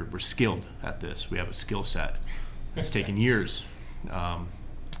 but we're skilled at this. We have a skill set. It's taken years of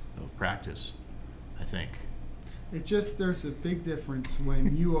practice, I think. There's a big difference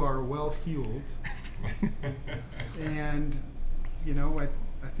when you are well fueled and you know, I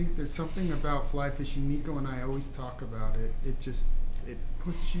think there's something about fly fishing. Nico and I always talk about it. It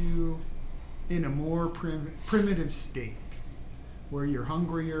puts you in a more primitive state where you're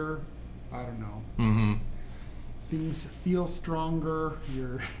hungrier. I don't know. Mm-hmm. Things feel stronger.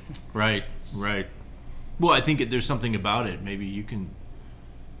 You're right. Well, I think there's something about it. Maybe you can,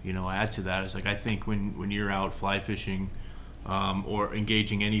 you know, add to that. It's like I think when you're out fly fishing or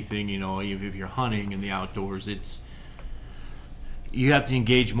engaging anything, you know, if you're hunting in the outdoors, you have to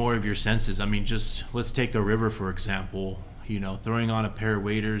engage more of your senses. I mean, just let's take the river for example. You know, throwing on a pair of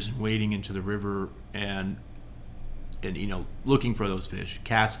waders and wading into the river and you know, looking for those fish,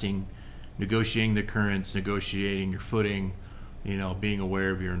 casting, negotiating the currents, negotiating your footing, you know, being aware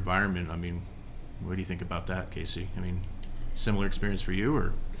of your environment. I mean, what do you think about that, Casey? I mean, similar experience for you,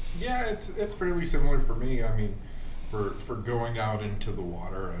 or? Yeah, it's fairly similar for me. I mean, for going out into the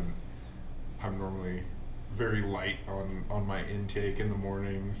water, and I'm normally very light on my intake in the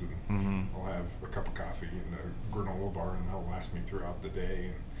mornings, and I'll have a cup of coffee and a granola bar, and that'll last me throughout the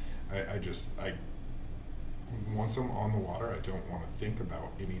day. And I once I'm on the water, I don't want to think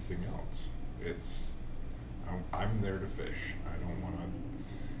about anything else. I'm there to fish. I don't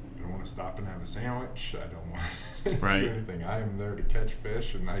want to stop and have a sandwich. I don't want to do anything. I am there to catch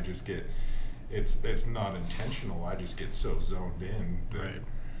fish, and I just get it's not intentional. I just get so zoned in that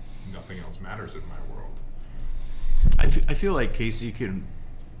nothing else matters in my world. I feel like Casey can.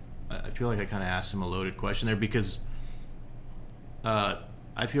 I feel like I kind of asked him a loaded question there because I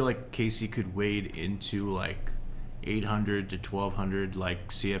feel like Casey could wade into like 800 to 1200 like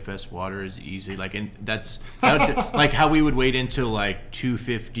CFS water is easy. Like, and that's like how we would wade into like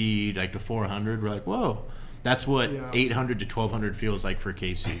 250 like to 400. We're like, whoa, that's what 800 to 1200 feels like for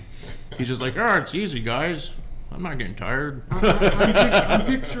Casey. He's just like, oh, it's easy, guys. I'm not getting tired. I'm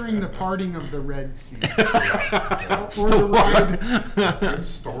picturing the parting of the Red Sea. Or the ride. Good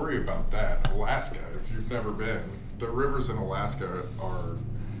story about that. Alaska, if you've never been, the rivers in Alaska are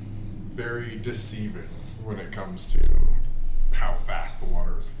very deceiving when it comes to how fast the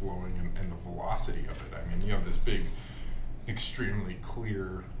water is flowing and the velocity of it. I mean, you have this big, extremely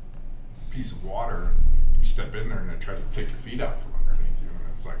clear piece of water. You step in there and it tries to take your feet out from underneath you,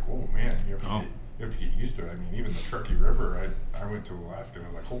 and it's like, oh man, you have to get used to it. I mean, even the Truckee River, I went to Alaska and I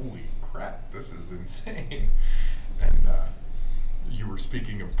was like, holy crap, this is insane. And you were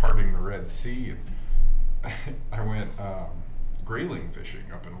speaking of parting the Red Sea, and I went grayling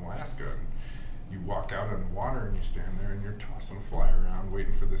fishing up in Alaska, and you walk out on the water and you stand there and you're tossing a fly around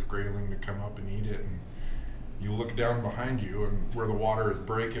waiting for this grayling to come up and eat it, and you look down behind you, and where the water is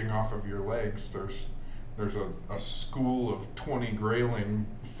breaking off of your legs, there's a school of 20 grayling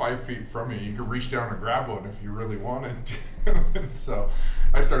 5 feet from you. You could reach down and grab one if you really wanted to. And so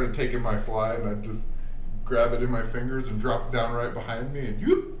I started taking my fly, and I'd just grab it in my fingers and drop it down right behind me, and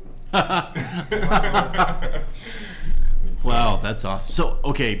whoop. Wow, that's awesome. So,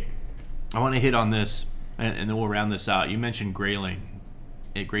 okay, I want to hit on this, and then we'll round this out. You mentioned grayling,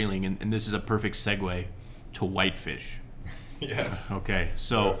 and this is a perfect segue to whitefish. Yes. Okay,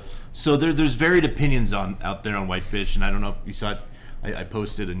 so Yes. so there's varied opinions out there on whitefish, and I don't know if you saw it. I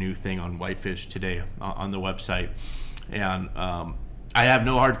posted a new thing on whitefish today on the website, and I have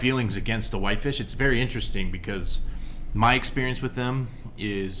no hard feelings against the whitefish. It's very interesting because my experience with them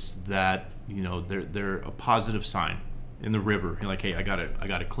is that they're a positive sign in the river. You're like, hey, I got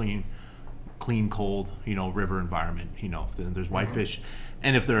a clean, cold river environment. Then there's whitefish,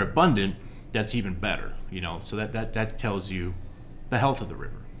 and if they're abundant, that's even better. So that tells you the health of the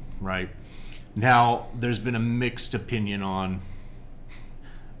river, right? Now, there's been a mixed opinion on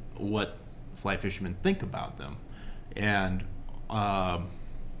what fly fishermen think about them, and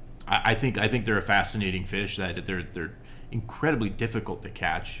I think they're a fascinating fish. That they're incredibly difficult to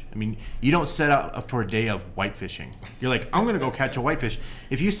catch. I mean, you don't set out for a day of white fishing. You're like, I'm going to go catch a whitefish.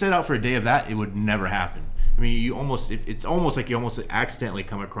 If you set out for a day of that, it would never happen. I mean, it's almost like you almost accidentally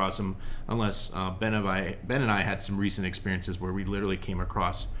come across them, unless Ben and I had some recent experiences where we literally came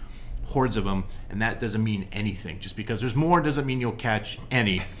across hordes of them, and that doesn't mean anything. Just because there's more doesn't mean you'll catch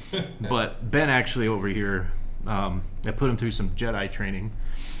any. But Ben actually over here, I put him through some Jedi training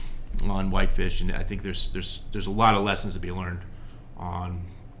on whitefish, and I think there's a lot of lessons to be learned on,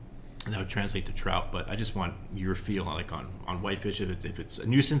 and that would translate to trout. But I just want your feel like on whitefish, if it's a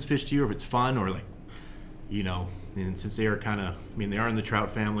nuisance fish to you, or if it's fun, or like, and since they are they are in the trout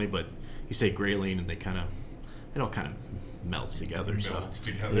family, but you say grayling and it all kind of melts together.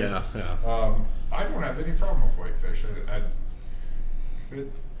 Together. Yeah. I don't have any problem with whitefish.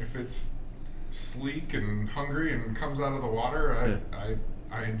 If it's sleek and hungry and comes out of the water,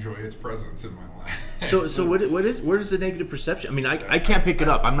 I enjoy its presence in my life. So where is the negative perception? I mean, I can't pick it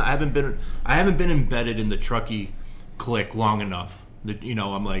up. I haven't been embedded in the Truckee clique long enough that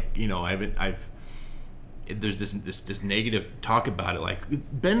I'm like there's this negative talk about it. Like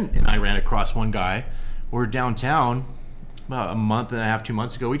Ben and I ran across one guy. We're downtown about a month and a half, 2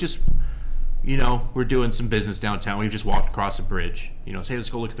 months ago. We just we're doing some business downtown. We just walked across a bridge. Say, let's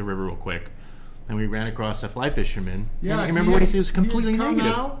go look at the river real quick. And we ran across a fly fisherman. Yeah, and I remember what he said was completely he had come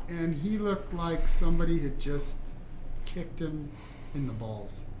negative. out and he looked like somebody had just kicked him in the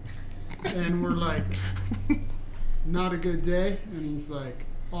balls. And we're like, not a good day. And he's like,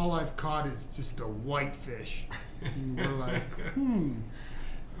 all I've caught is just a whitefish. And we're like,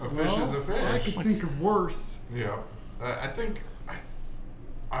 A fish is a fish. I could think of worse. Yeah, I think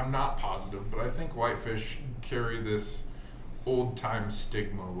I'm not positive, but I think whitefish carry this old-time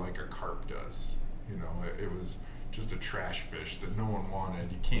stigma like a carp does. It was just a trash fish that no one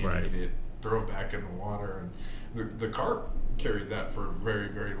wanted. You can't eat it. Throw it back in the water. And the carp carried that for a very,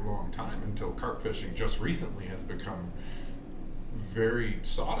 very long time until carp fishing just recently has become very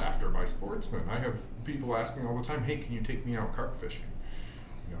sought after by sportsmen. I have people ask me all the time, hey, can you take me out carp fishing?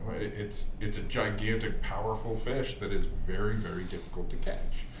 It's a gigantic, powerful fish that is very, very difficult to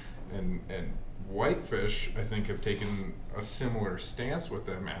catch. And whitefish, I think, have taken a similar stance with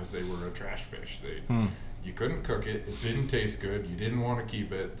them as they were a trash fish. You couldn't cook it, it didn't taste good, you didn't want to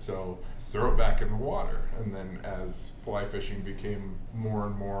keep it, so throw it back in the water. And then as fly fishing became more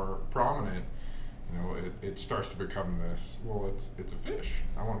and more prominent, it starts to become this, well, it's a fish,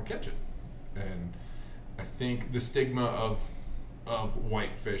 I want to catch it. And I think the stigma of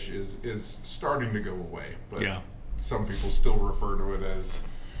whitefish is starting to go away, but some people still refer to it as.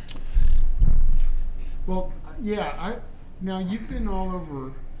 Well, yeah, now you've been all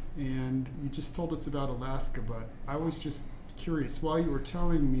over, and you just told us about Alaska, but I was just curious, while you were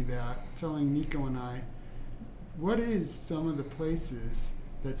telling Nico and I, what is some of the places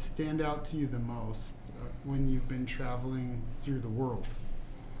that stand out to you the most when you've been traveling through the world?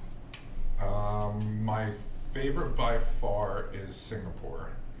 My favorite by far is Singapore.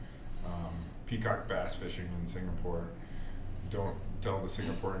 Peacock bass fishing in Singapore. Don't tell the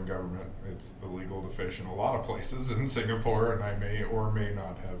Singaporean government it's illegal to fish in a lot of places in Singapore, and I may or may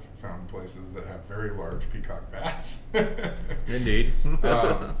not have found places that have very large peacock bass. Indeed.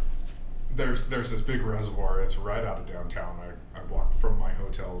 There's this big reservoir. It's right out of downtown. I walked from my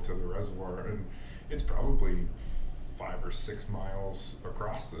hotel to the reservoir, and it's probably 5 or 6 miles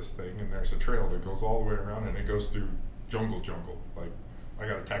across this thing, and there's a trail that goes all the way around, and it goes through jungle, like I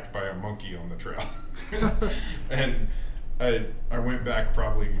got attacked by a monkey on the trail. And I went back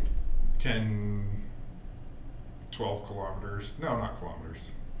probably 10, 12 kilometers. No, not kilometers.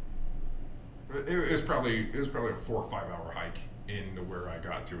 It was probably a 4 or 5 hour hike into where I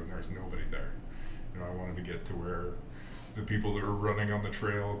got to, and there's nobody there. I wanted to get to where the people that were running on the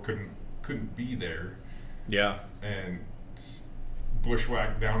trail couldn't be there. Yeah. And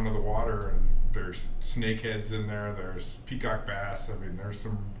bushwhack down to the water, and there's snakeheads in there. There's peacock bass. I mean, there's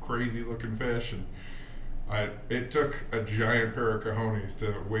some crazy looking fish, and it took a giant pair of cojones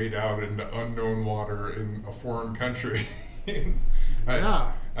to wade out into unknown water in a foreign country.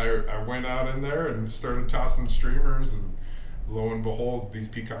 I went out in there and started tossing streamers, and lo and behold, these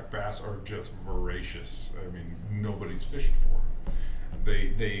peacock bass are just voracious. I mean, nobody's fished for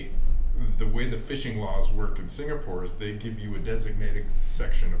them. The way the fishing laws work in Singapore is they give you a designated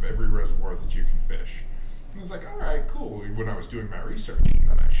section of every reservoir that you can fish. I was like, all right, cool. When I was doing my research,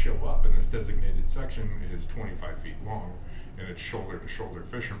 and I show up, and this designated section is 25 feet long, and it's shoulder-to-shoulder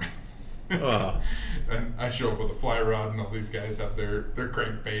fishermen. And I show up with a fly rod, and all these guys have their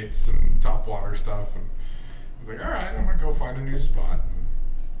crankbaits and topwater stuff. And I was like, all right, I'm going to go find a new spot. And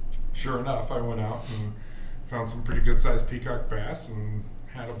sure enough, I went out and found some pretty good-sized peacock bass and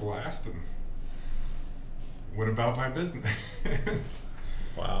had a blast and went about my business.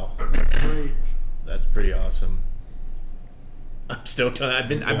 Wow. That's great. That's pretty awesome. I'm stoked on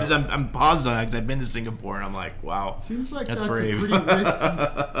that. I'm paused on that because I've been to Singapore and I'm like, wow. Seems like that's that's brave. a pretty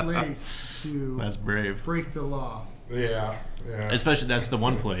risky place to That's brave. break the law. Yeah. Especially that's the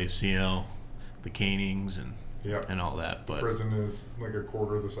one place, the canings and Yep. and all that. But Prison is like a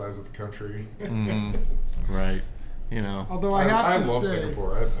quarter the size of the country. right. Although I have to love say,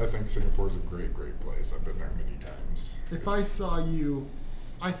 Singapore. I think Singapore is a great place. I've been there many times. if I saw you,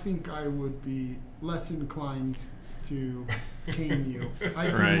 I think I would be less inclined to cane you.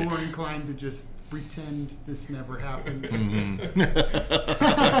 I'd be Right. more inclined to just pretend this never happened.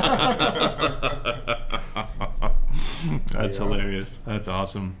 That's hilarious. That's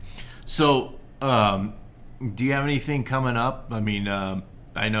awesome. So, do you have anything coming up? I mean,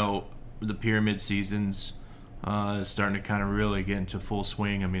 I know the pyramid season's is starting to kind of really get into full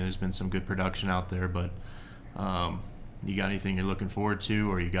swing. I mean, there's been some good production out there, but you got anything you're looking forward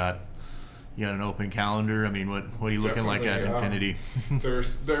to, or you got an open calendar? I mean, what are you looking like at Infinity?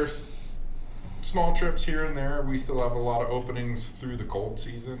 There's small trips here and there. We still have a lot of openings through the cold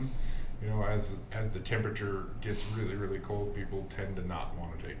season. As the temperature gets really, really cold, people tend to not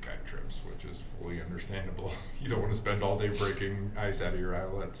want to take kite trips, which is fully understandable. You don't want to spend all day breaking ice out of your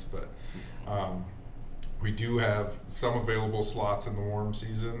eyelets, but we do have some available slots in the warm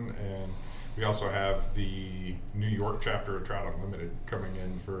season, and we also have the New York chapter of Trout Unlimited coming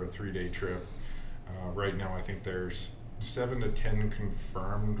in for a 3-day trip. Right now, I think there's 7 to 10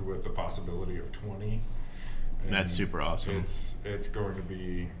 confirmed with the possibility of 20. And That's super awesome. It's going to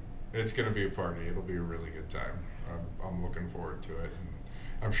be a party. It'll be a really good time. I'm looking forward to it. And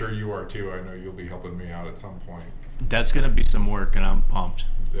I'm sure you are too. I know you'll be helping me out at some point. That's going to be some work, and I'm pumped.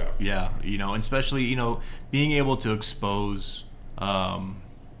 Yeah. Yeah, especially, being able to expose, I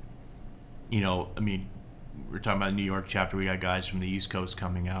mean, we're talking about New York chapter. We got guys from the East Coast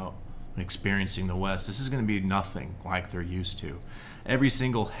coming out and experiencing the West. This is going to be nothing like they're used to. Every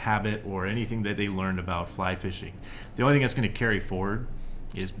single habit or anything that they learned about fly fishing, the only thing that's going to carry forward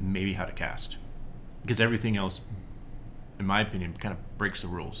is maybe how to cast, because everything else, in my opinion, kind of breaks the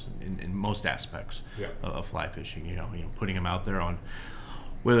rules in most aspects of fly fishing. Putting them out there on,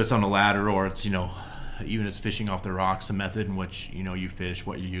 whether it's on a ladder or it's even it's fishing off the rocks, the method in which you fish,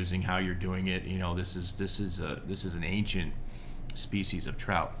 what you're using, how you're doing it. This is an ancient species of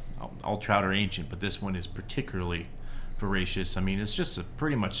trout. All trout are ancient, but this one is particularly voracious. I mean, it's just a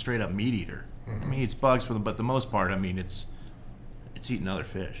pretty much straight up meat eater. I mean, it's bugs but the most part, I mean, it's eating other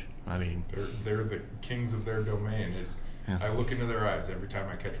fish. I mean, they're the kings of their domain. I look into their eyes every time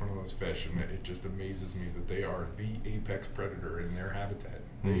I catch one of those fish, and it just amazes me that they are the apex predator in their habitat.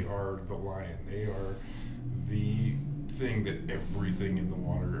 They are the lion. They are the thing that everything in the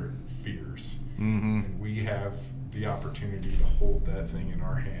water fears. And we have the opportunity to hold that thing in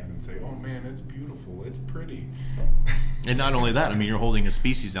our hand and say, oh man, it's beautiful, it's pretty. And not only that, I mean, you're holding a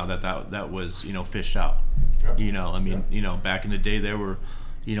species now that was fished out. Yep. Back in the day there were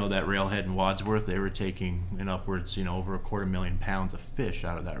that railhead in Wadsworth, they were taking upwards over 250,000 pounds of fish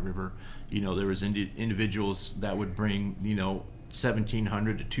out of that river. There was individuals that would bring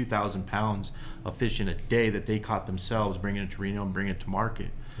 1,700 to 2,000 pounds of fish in a day that they caught themselves, bringing it to Reno and bringing it to market.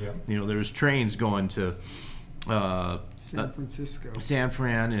 Yep. There was trains going to San Francisco, San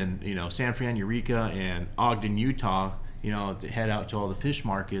Fran, and San Fran, Eureka, and Ogden, Utah, you know, to head out to all the fish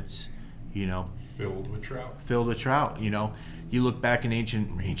markets, you know, Filled with trout. filled with trout. You know, you look back in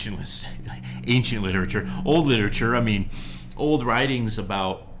ancient literature, old literature. I mean, old writings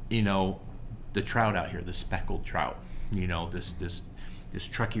about, you know, the trout out here, the speckled trout. You know, this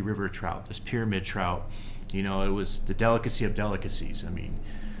Truckee River trout, this pyramid trout. You know, it was the delicacy of delicacies. I mean,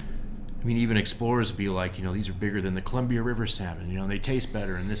 even explorers would be like, you know, these are bigger than the Columbia River salmon. You know, they taste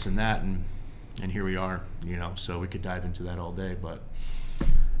better and this and that, and here we are. You know, so we could dive into that all day. But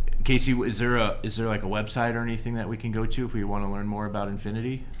Casey, is there like a website or anything that we can go to if we want to learn more about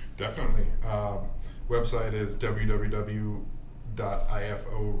Infinity? Definitely. Website is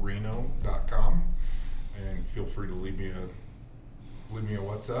www.iforeno.com, and feel free to leave me a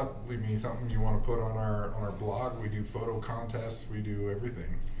WhatsApp, leave me something you want to put on our blog. We do photo contests, we do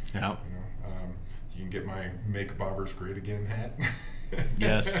everything. Yeah. You know, you can get my "Make Bobbers Great Again" hat.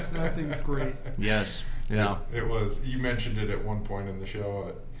 Yes. That thing's great. Yes. Yeah. It was. You mentioned it at one point in the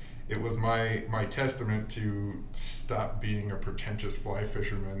show. It was my testament to stop being a pretentious fly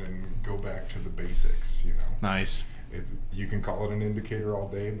fisherman and go back to the basics. You know. Nice. You can call it an indicator all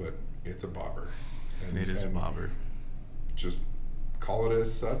day, but it's a bobber. It is a bobber. Just call it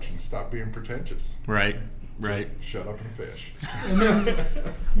as such and stop being pretentious. Right. Right. Just shut up and fish. And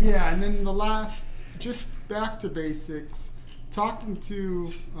then the last, just back to basics, talking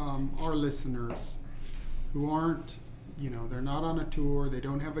to our listeners who aren't, you know, they're not on a tour, they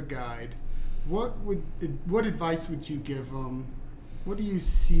don't have a guide. What advice would you give them? What do you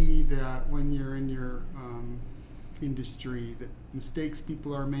see that when you're in your industry, that mistakes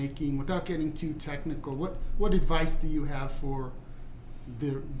people are making, without getting too technical? What advice do you have for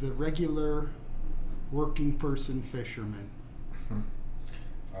the regular working person fisherman?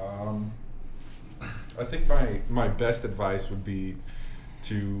 I think my best advice would be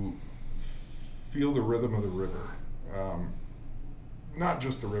to feel the rhythm of the river. Not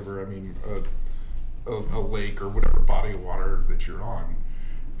just the river, I mean a lake or whatever body of water that you're on,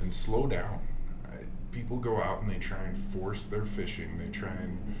 and slow down. People go out and they try and force their fishing, they try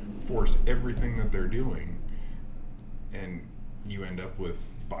and force everything that they're doing, and you end up with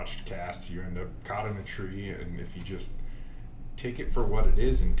botched casts, you end up caught in a tree. And if you just take it for what it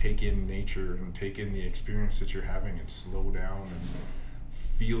is and take in nature and take in the experience that you're having and slow down and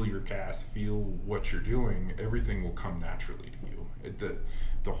feel your cast, feel what you're doing, everything will come naturally to you.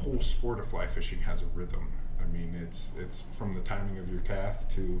 The whole sport of fly fishing has a rhythm. I mean, it's from the timing of your cast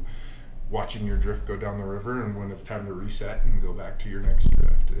to watching your drift go down the river, and when it's time to reset and go back to your next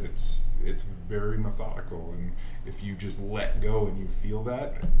drift. It's very methodical, and if you just let go and you feel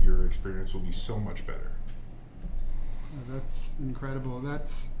that, your experience will be so much better. That's incredible.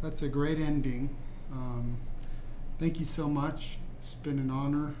 That's a great ending. Thank you so much. It's been an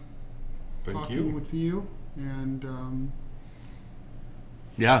honor talking with you, and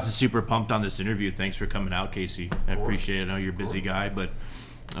yeah, I'm super pumped on this interview. Thanks for coming out, Casey. I appreciate it. I know you're a busy guy, but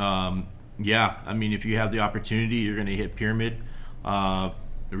yeah, I mean, if you have the opportunity, you're going to hit Pyramid,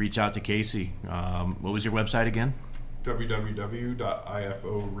 reach out to Casey. What was your website again?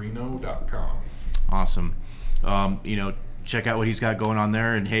 www.iforeno.com. Awesome. You know, check out what he's got going on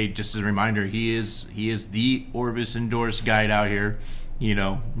there. And hey, just as a reminder, he is the Orvis endorsed guide out here. You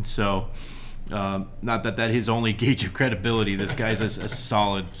know, so not that his only gauge of credibility. This guy's a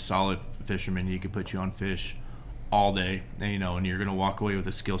solid fisherman. He could put you on fish all day, and, you know, and you're going to walk away with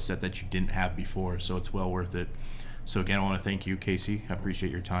a skill set that you didn't have before. So it's well worth it. So again, I want to thank you, Casey. I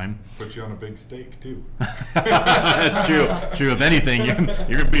appreciate your time. Put you on a big steak too. That's true. True. If anything, you're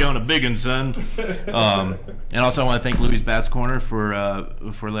going to be on a big one, son. And also, I want to thank Louis Bass Corner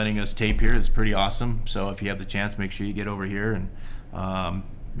for letting us tape here. It's pretty awesome. So if you have the chance, make sure you get over here and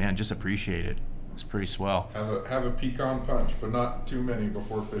man, just appreciate it. It's pretty swell. Have a pecan punch, but not too many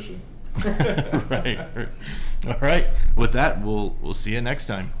before fishing. Right. All right. With that, we'll see you next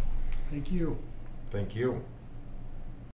time. thank you. Thank you.